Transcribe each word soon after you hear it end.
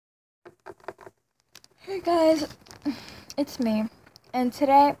Hey guys, it's me, and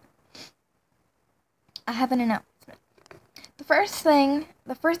today I have an announcement. The first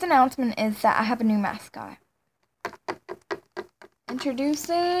announcement is that I have a new mascot.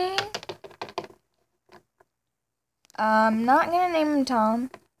 Introducing, I'm not gonna name him Tom,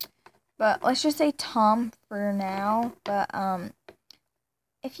 but let's just say Tom for now, but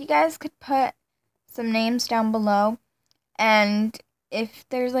if you guys could put some names down below, and if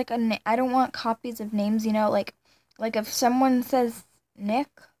there's like I don't want copies of names, like if someone says Nick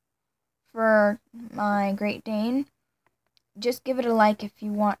for my Great Dane, just give it a like if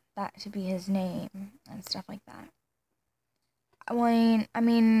you want that to be his name and stuff like that. I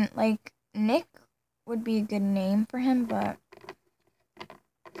mean, like, Nick would be a good name for him, but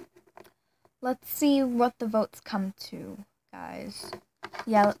let's see what the votes come to, guys.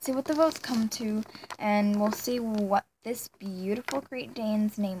 Yeah, let's see what the votes come to, and we'll see what this beautiful Great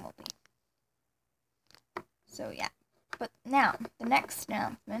Dane's name will be. So, yeah. But now, the next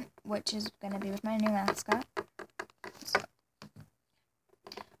announcement, which is going to be with my new mascot.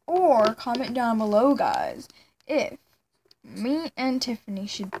 Or comment down below, guys, if me and Tiffany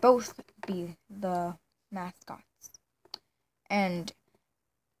should both be the mascots. And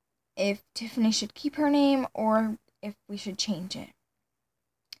if Tiffany should keep her name or if we should change it.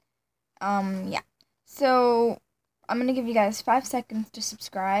 Yeah. So, I'm going to give you guys 5 seconds to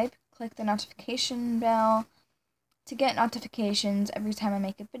subscribe. Click the notification bell to get notifications every time I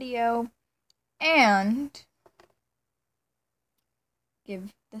make a video. And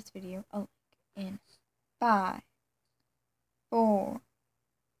give this video a like in 5, 4,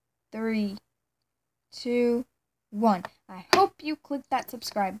 3, 2, 1. I hope you click that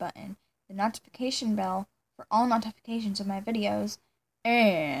subscribe button, the notification bell for all notifications of my videos,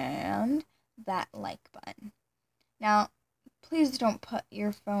 and that like button. Now, please don't put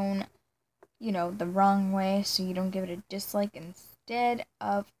your phone, the wrong way so you don't give it a dislike instead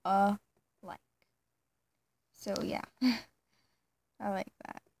of a like. So, yeah. I like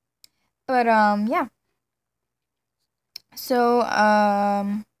that. But, yeah. So,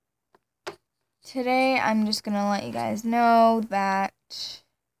 today I'm just gonna let you guys know that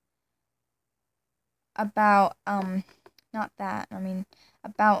about,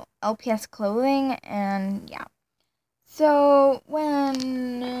 about LPS clothing, and yeah. So,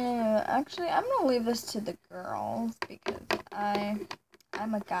 actually, I'm gonna leave this to the girls, because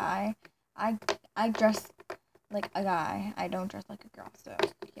I'm a guy. I dress like a guy. I don't dress like a girl, so,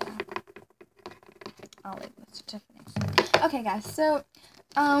 yeah. I'll leave this to Tiffany. Okay, guys, so,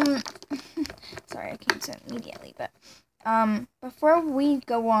 sorry, I came so immediately, but, before we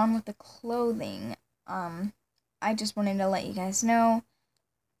go on with the clothing, I just wanted to let you guys know,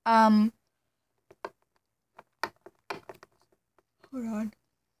 hold on.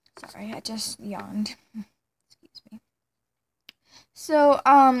 Sorry, I just yawned. Excuse me. So,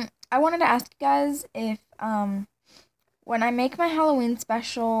 I wanted to ask you guys if, when I make my Halloween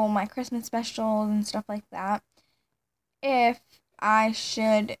special, my Christmas specials, and stuff like that, if I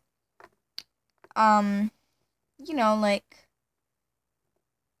should, like,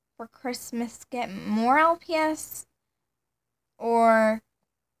 for Christmas, get more LPS, or,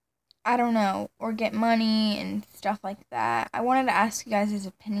 I don't know, or get money and stuff like that. I wanted to ask you guys'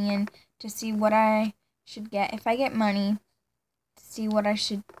 opinion to see what I should get. If I get money, to see what I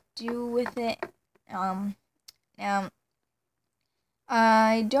should do with it. Now,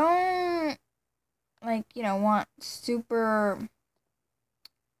 I don't, want super,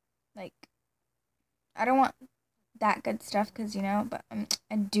 I don't want that good stuff, because, but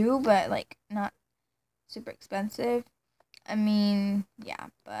I do, but, not super expensive. I mean, yeah,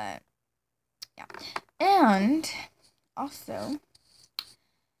 but, yeah. And, also,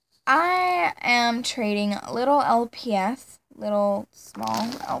 I am trading little LPS, little small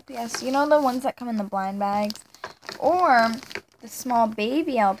LPS, the ones that come in the blind bags, or the small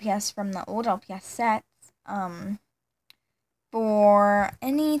baby LPS from the old LPS sets, for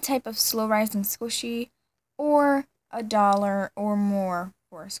any type of slow rising squishy, or $1 or more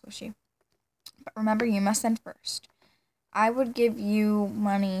for a squishy. But remember, you must send first. I would give you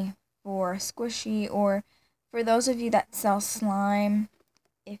money for a squishy, or for those of you that sell slime,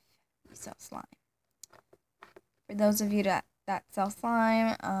 if you sell slime. For those of you that sell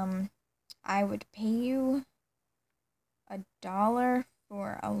slime, I would pay you $1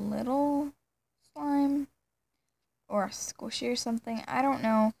 for a little slime, or a squishy or something. I don't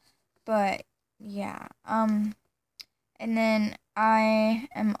know, but yeah. And then I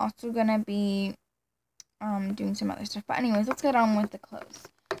am also gonna be doing some other stuff. But anyways, let's get on with the clothes.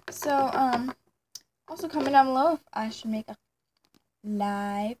 So, also comment down below if I should make a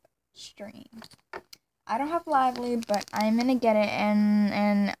live stream. I don't have Lively, but I'm gonna get it,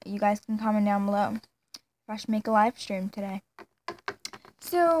 and you guys can comment down below if I should make a live stream today.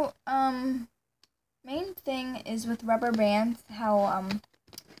 So, main thing is with rubber bands, how,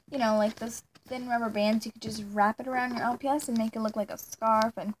 you know, like those thin rubber bands, you could just wrap it around your LPS and make it look like a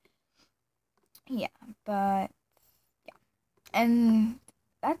scarf, and yeah, but, yeah. And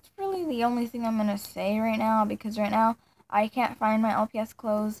that's really the only thing I'm gonna say right now, because right now, I can't find my LPS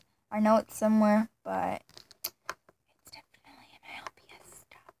clothes. I know it's somewhere, but it's definitely in my LPS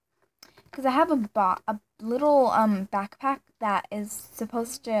stuff. Because I have a little backpack that is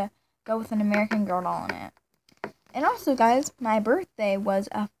supposed to go with an American Girl doll in it. And also, guys, my birthday was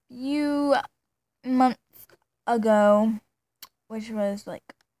a few months ago, which was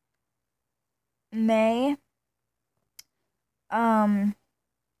like May.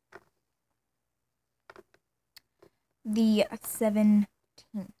 The 17th.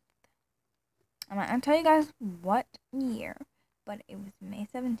 I'm not gonna tell you guys what year, but it was May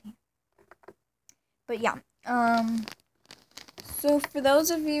 17th. But yeah, so for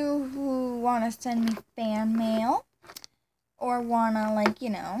those of you who want to send me fan mail, or want to, like,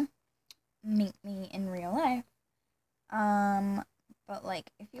 you know, meet me in real life, but,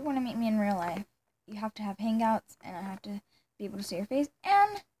 like, if you want to meet me in real life, you have to have Hangouts, and I have to be able to see your face,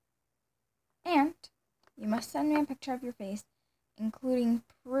 and you must send me a picture of your face, including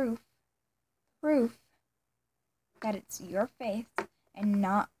proof that it's your face and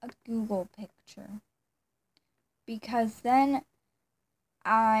not a Google picture. Because then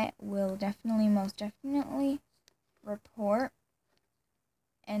I will most definitely report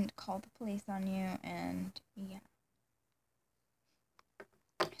and call the police on you, and yeah.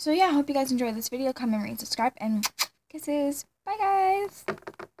 So yeah, I hope you guys enjoyed this video. Comment, rate, subscribe, and kisses. Bye, guys!